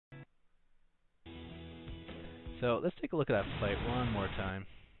So let's take a look at that fight one more time.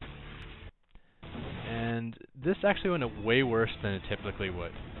 And this actually went way worse than it typically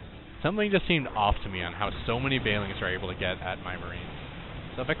would. Something just seemed off to me on how so many Banelings are able to get at my Marines.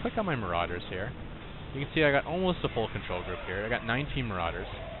 So if I click on my Marauders here, you can see I got almost a full control group here. I got 19 Marauders.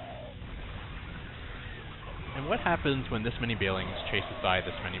 And what happens when this many Banelings chases by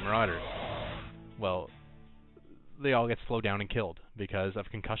this many Marauders? Well, they all get slowed down and killed because of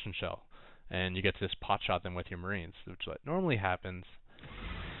concussion shell. And you get to just pot shot them with your Marines, which normally happens.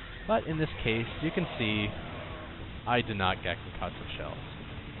 But in this case, you can see I did not get concussive shells.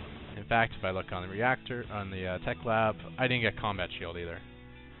 In fact, if I look on the reactor, on the tech lab, I didn't get combat shield either.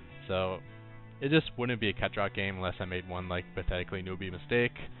 So it just wouldn't be a Ketroc game unless I made one like pathetically newbie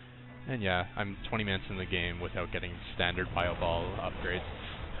mistake. And yeah, I'm 20 minutes in the game without getting standard bioball upgrades.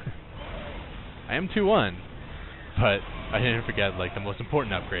 I am 2-1, but I didn't forget like the most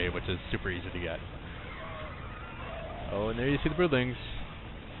important upgrade, which is super easy to get. Oh, and there you see the Broodlings.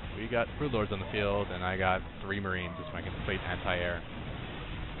 We got Broodlords on the field, and I got 3 Marines as my complete anti-air.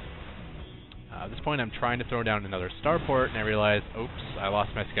 At this point, I'm trying to throw down another starport, and I realize, oops, I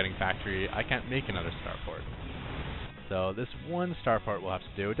lost my scouting factory. I can't make another starport. So this one starport we'll have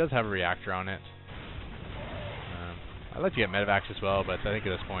to do. It does have a reactor on it. I'd like to get medevacs as well, but I think at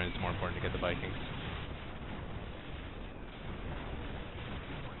this point it's more important to get the Vikings.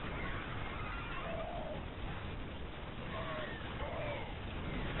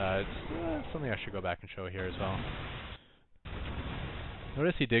 It's something I should go back and show here as well.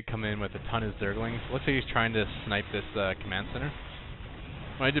 Notice he did come in with a ton of Zerglings. Looks like he's trying to snipe this command center.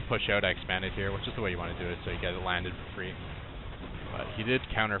 When I did push out, I expanded here, which is the way you want to do it, so you get it landed for free. But he did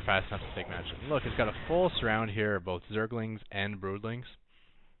counter fast enough to take match. Look, he's got a full surround here of both Zerglings and Broodlings,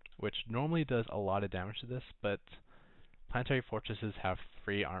 which normally does a lot of damage to this, but planetary fortresses have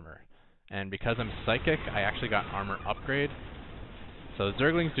free armor. And because I'm psychic, I actually got armor upgrade. So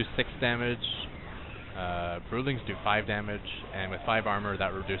Zerglings do 6 damage, Broodlings do 5 damage, and with 5 armor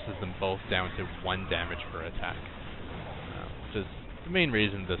that reduces them both down to 1 damage per attack. Which is the main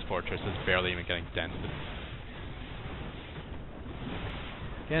reason this fortress is barely even getting dented.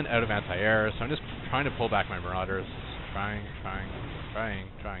 Again, out of anti-air, so I'm just trying to pull back my Marauders. Trying.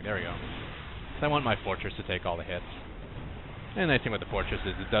 There we go. So I want my fortress to take all the hits. And the nice thing with the fortress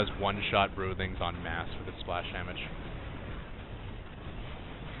is it does one-shot Broodlings en masse with its splash damage.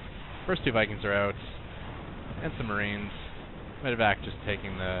 First 2 Vikings are out, and some Marines. Medevac just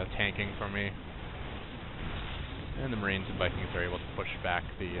taking the tanking for me. And the Marines and Vikings are able to push back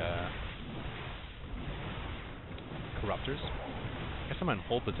the Corruptors. I guess I'm in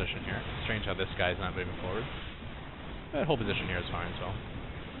hold position here. Strange how this guy's not moving forward. But hold position here is fine as well.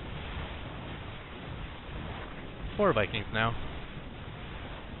 4 Vikings now.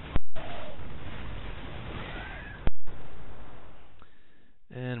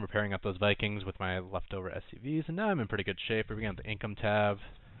 And repairing up those Vikings with my leftover SCVs, and now I'm in pretty good shape. We're beginning at the income tab.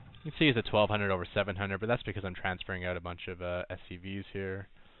 You can see it's at 1200 over 700, but that's because I'm transferring out a bunch of SCVs here.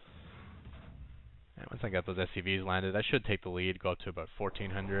 And once I got those SCVs landed, I should take the lead, go up to about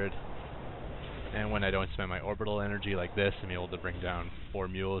 1400. And when I don't spend my orbital energy like this, I'm able to bring down 4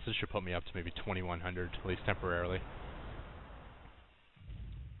 mules. This should put me up to maybe 2100, at least temporarily.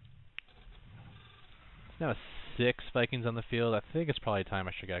 Now 6 Vikings on the field. I think it's probably time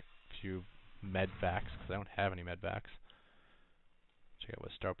I should get a few medvacs, because I don't have any medvacs. Check out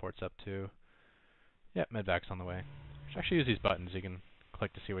what Starport's up to. Yep, medvacs on the way. Should actually use these buttons. You can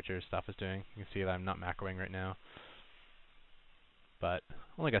click to see what your stuff is doing. You can see that I'm not macroing right now. But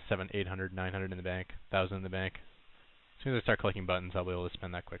only got 700, 800, 900 in the bank, 1000 in the bank. As soon as I start clicking buttons, I'll be able to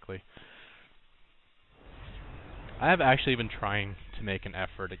spend that quickly. I have actually been trying to make an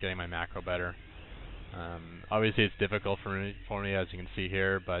effort at getting my macro better. Obviously it's difficult for me as you can see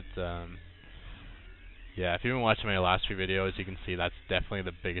here, but yeah, if you've been watching my last few videos, you can see that's definitely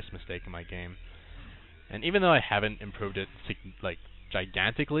the biggest mistake in my game. And even though I haven't improved it like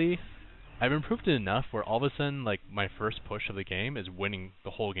gigantically, I've improved it enough where all of a sudden, like, my first push of the game is winning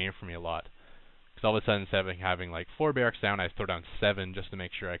the whole game for me a lot. Because all of a sudden, instead of having like 4 barracks down, I throw down 7 just to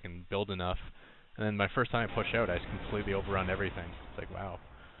make sure I can build enough. And then my first time I push out, I just completely overrun everything. It's like, wow.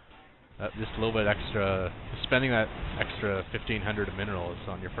 Just a little bit extra, spending that extra 1500 of minerals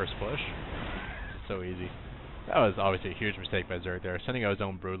on your first push, it's so easy. That was obviously a huge mistake by Zerg there, sending out his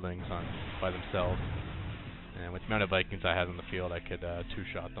own Broodlings on by themselves. And with the amount of Vikings I had on the field, I could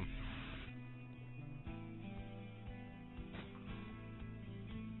 2-shot them.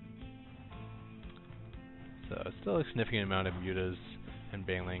 So still a significant amount of mutas and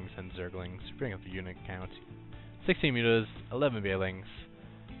Banelings and Zerglings. Bring up the unit count. 16 mutas, 11 Banelings,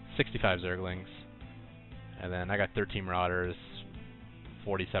 65 Zerglings, And then I got 13 Marauders,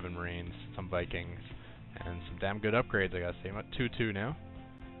 47 Marines, some Vikings, and some damn good upgrades, I gotta say. I'm at 2-2 now.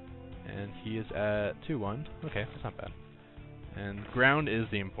 And he is at 2-1. Okay, that's not bad. And ground is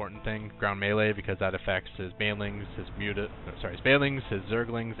the important thing. Ground melee, because that affects his banelings, his his banelings, his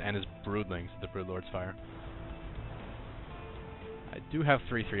zerglings, and his broodlings, the Broodlord's Fire. I do have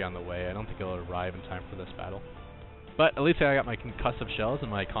 3-3 on the way. I don't think it'll arrive in time for this battle. But at least I got my concussive shells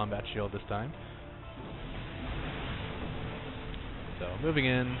and my combat shield this time. So moving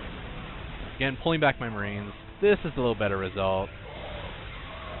in. Again, pulling back my Marines. This is a little better result.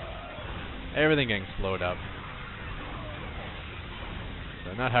 Everything getting slowed up.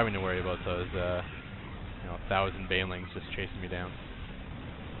 So not having to worry about those, 1,000 banelings just chasing me down.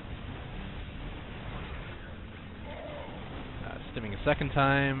 Stimming a second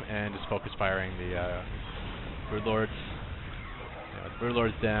time, and just focus firing the Broodlords. The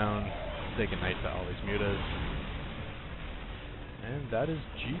Broodlords down, take a knight to all these mutas. And that is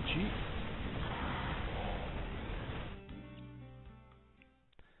GG.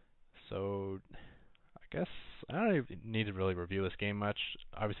 So, I guess I don't even need to really review this game much.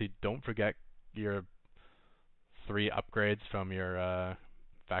 Obviously, don't forget your 3 upgrades from your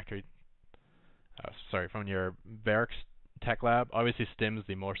from your barracks tech lab. Obviously, Stim is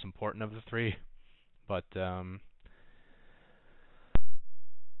the most important of the 3, but sorry,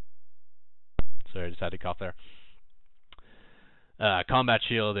 I just had to cough there. Combat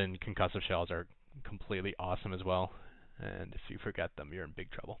shield and concussive shells are completely awesome as well, and if you forget them, you're in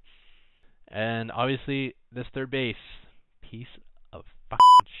big trouble. And obviously, this third base, piece of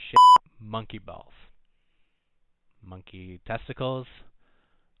fucking shit, monkey balls, monkey testicles,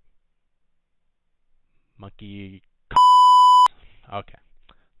 monkey. Okay,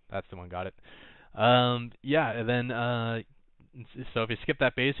 that's the one. Got it. Yeah, and then so if you skip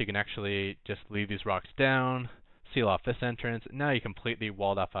that base, you can actually just leave these rocks down, seal off this entrance. Now you completely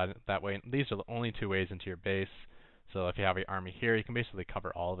walled off that way. These are the only 2 ways into your base. So if you have your army here, you can basically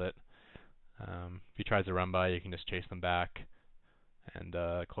cover all of it. If he tries to run by, you can just chase them back and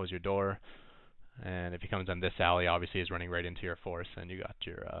close your door. And if he comes on this alley, obviously he's running right into your force, and you got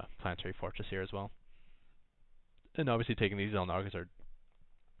your planetary fortress here as well. And obviously taking these Xel'Nagas are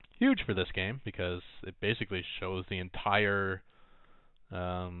huge for this game, because it basically shows the entire,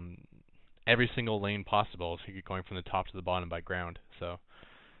 every single lane possible, so you're going from the top to the bottom by ground. So,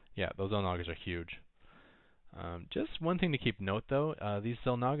 yeah, those Xel'Nagas are huge. Just one thing to keep note, though, these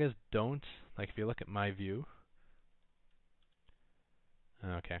Xel'Nagas don't, like if you look at my view,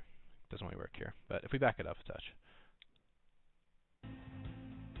 okay, doesn't really work here, but if we back it up a touch.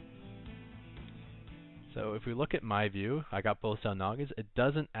 So if we look at my view, I got both Xel'Nagas. It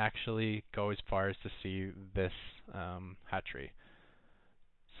doesn't actually go as far as to see this hatchery.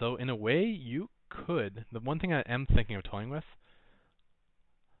 So in a way, you could, the one thing I am thinking of toying with,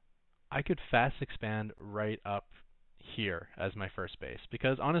 I could fast expand right up here as my first base.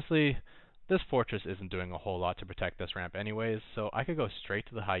 Because honestly, this fortress isn't doing a whole lot to protect this ramp anyways, so I could go straight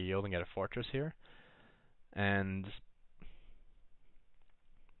to the high yield and get a fortress here. And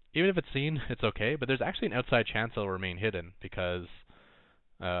even if it's seen, it's okay, but there's actually an outside chance it'll remain hidden, because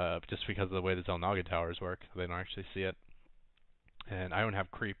just because of the way the Xel'Naga towers work, they don't actually see it. And I don't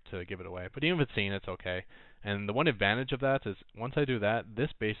have creep to give it away, but even if it's seen, it's okay. And the one advantage of that is, once I do that, this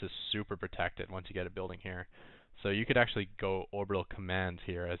base is super protected once you get a building here. So you could actually go orbital command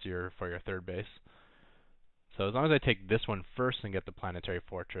here as for your third base. So as long as I take this one first and get the planetary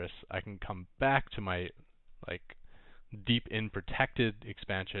fortress, I can come back to my deep in protected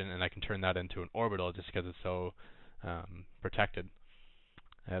expansion, and I can turn that into an orbital just because it's so protected.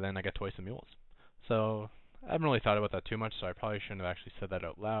 And then I get to waste the mules. So I haven't really thought about that too much, so I probably shouldn't have actually said that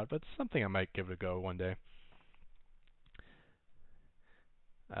out loud, but it's something I might give it a go one day.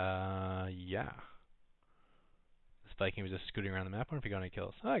 Yeah. This Viking was just scooting around the map. I wonder if he got any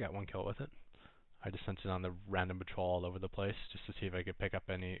kills. Oh, I got 1 kill with it. I just sent it on the random patrol all over the place just to see if I could pick up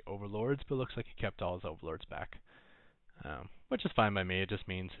any overlords, but it looks like he kept all his overlords back. Which is fine by me. It just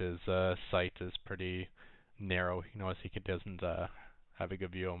means his sight is pretty narrow. You notice he doesn't have a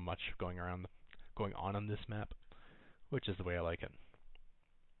good view of much going on this map, which is the way I like it.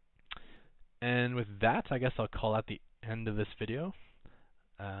 And with that, I guess I'll call out the end of this video.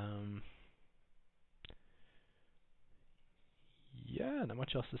 Yeah, not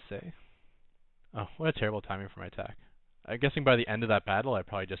much else to say. Oh, what a terrible timing for my attack. I'm guessing by the end of that battle, I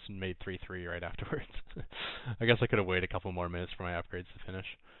probably just made 3-3 right afterwards. I guess I could have waited a couple more minutes for my upgrades to finish.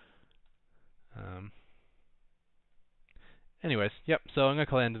 Anyways, yep, so I'm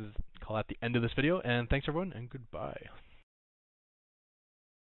going to call out the end of this video, and thanks everyone, and goodbye.